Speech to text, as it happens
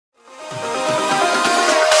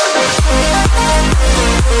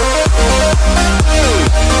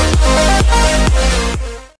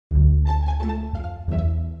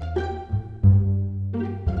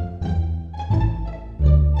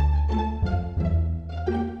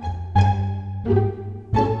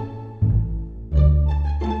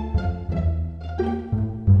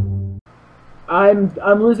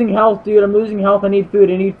I'm losing health, dude. I'm losing health. I need food.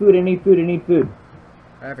 I need food. I need food. I need food.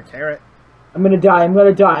 I have a carrot. I'm gonna die. I'm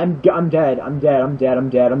gonna die. I'm dead. I'm dead. I'm dead. I'm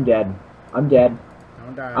dead. I'm dead. I'm dead.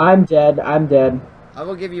 Don't die. I'm dead. I'm dead. I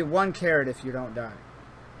will give you 1 carrot if you don't die.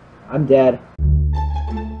 I'm dead.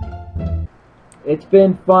 It's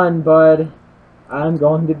been fun, bud. I'm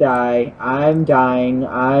going to die. I'm dying.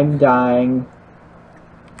 I'm dying.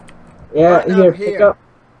 Yeah, Run here, up pick here. up.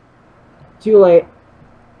 Too late.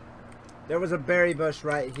 There was a berry bush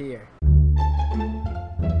right here.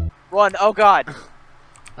 Run! Oh God!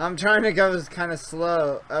 I'm trying to go kind of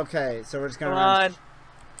slow. Okay, so we're just gonna Come run. on!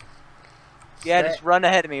 Yeah, just run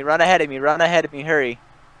ahead of me. Run ahead of me. Run ahead of me. Hurry!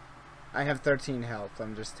 I have 13 health.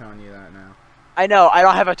 I'm just telling you that now. I know. I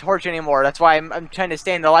don't have a torch anymore. That's why I'm trying to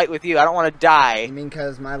stay in the light with you. I don't want to die. You mean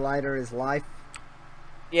because my lighter is life?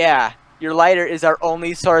 Yeah, your lighter is our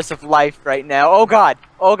only source of life right now. Oh God!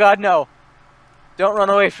 Oh God, no! Don't run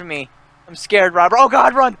away from me. I'm scared, Robert. Oh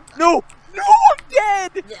God, run! No! No, I'm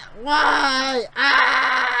dead! Yeah, why?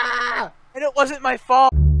 Ah! And it wasn't my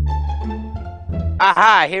fault.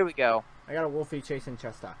 Aha! Here we go. I got a wolfie chasing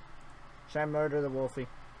Chester. Should I murder the wolfie?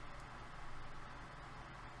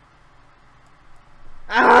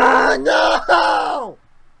 Ah, no!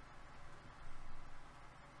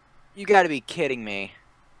 You gotta be kidding me.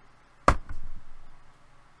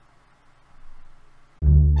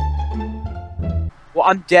 Well,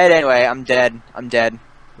 I'm dead anyway. I'm dead. I'm dead.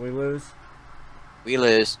 We lose. We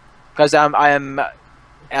lose. Cause I'm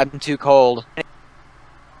too cold.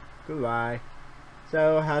 Goodbye.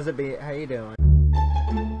 So, how's it be? How you doing?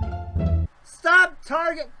 Stop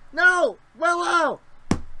target! No! Willow!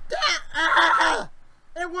 Ah!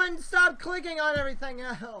 It wouldn't stop clicking on everything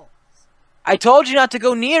else. I told you not to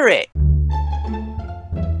go near it.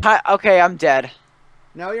 Hi, okay, I'm dead.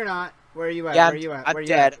 No, you're not. Where are you at? Yeah, Where are you at? I'm Where are you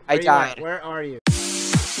dead. at? I Where are you at? died. Where are you?